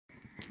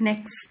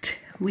Next,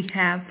 we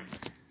have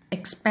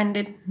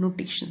expanded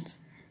notations.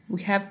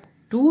 We have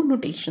two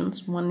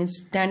notations. One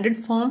is standard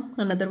form,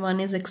 another one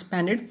is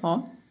expanded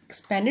form.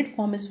 Expanded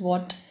form is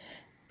what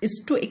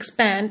is to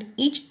expand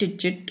each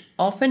digit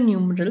of a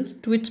numeral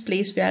to its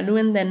place value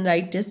and then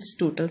write its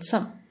total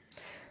sum.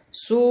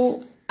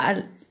 So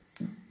I'll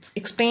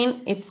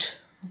explain it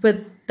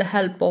with the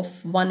help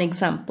of one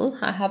example.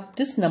 I have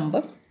this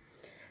number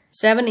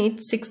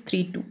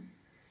 78632.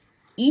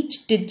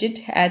 Each digit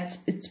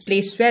has its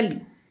place value.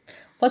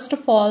 First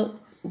of all,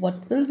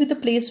 what will be the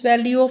place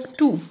value of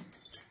 2?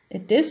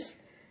 It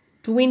is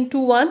 2 into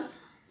 1,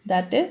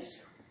 that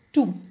is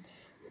 2.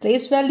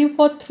 Place value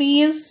for 3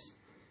 is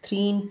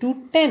 3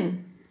 into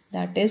 10,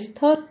 that is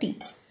 30.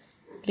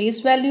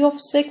 Place value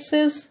of 6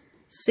 is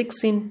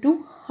 6 into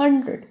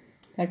 100,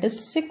 that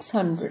is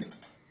 600.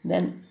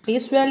 Then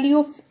place value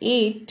of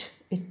 8,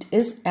 it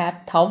is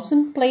at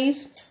 1000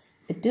 place,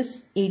 it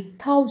is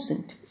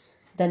 8000.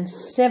 Then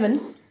 7,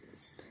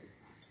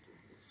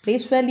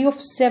 place value of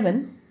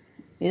 7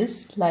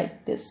 is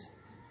like this.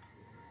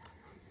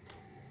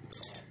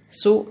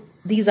 So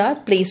these are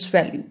place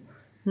value.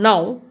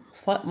 Now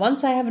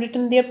once I have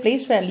written their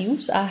place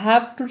values, I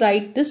have to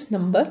write this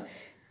number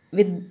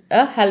with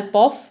a help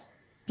of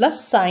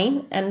plus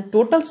sign, and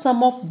total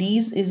sum of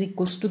these is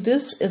equals to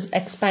this is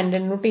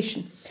expanded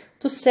notation.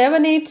 So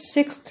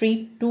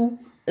 78632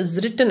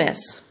 is written as,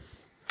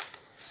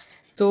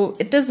 so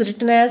it is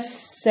written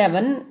as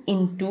 7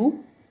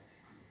 into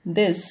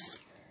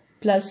this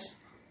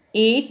plus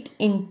 8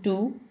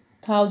 into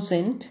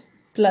 1000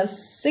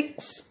 plus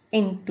 6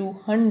 into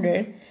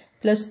 100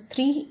 plus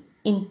 3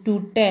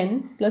 into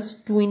 10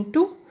 plus 2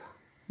 into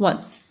 1.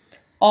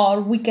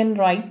 Or we can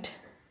write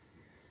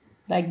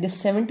like this: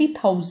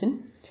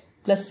 70,000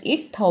 plus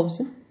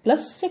 8,000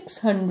 plus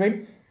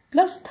 600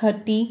 plus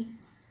 30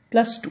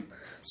 plus 2.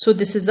 So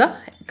this is a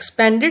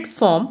expanded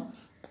form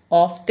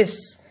of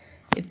this.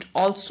 It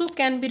also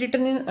can be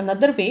written in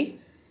another way.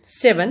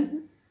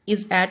 7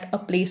 is at a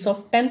place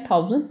of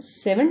 10,000.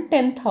 7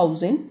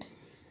 10,000.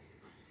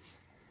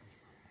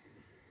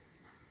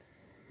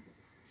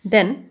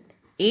 Then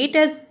 8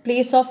 as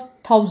place of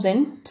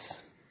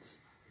thousands.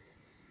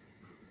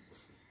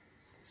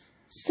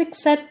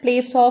 6 at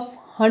place of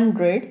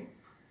 100.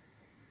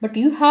 But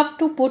you have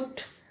to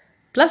put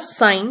plus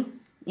sign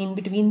in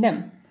between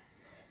them.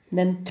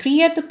 Then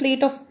 3 at the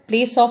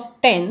place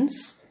of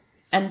tens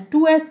and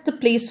 2 at the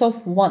place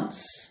of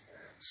ones.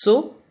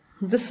 So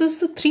this is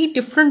the three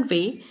different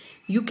way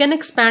you can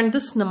expand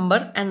this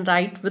number and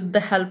write with the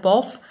help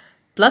of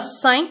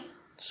plus sign.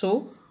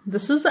 So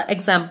this is the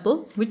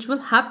example which will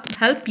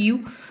help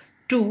you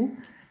to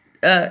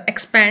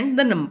expand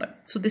the number.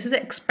 So this is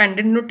an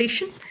expanded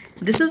notation,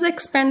 this is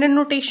expanded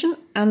notation,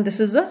 and this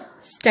is a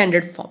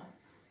standard form.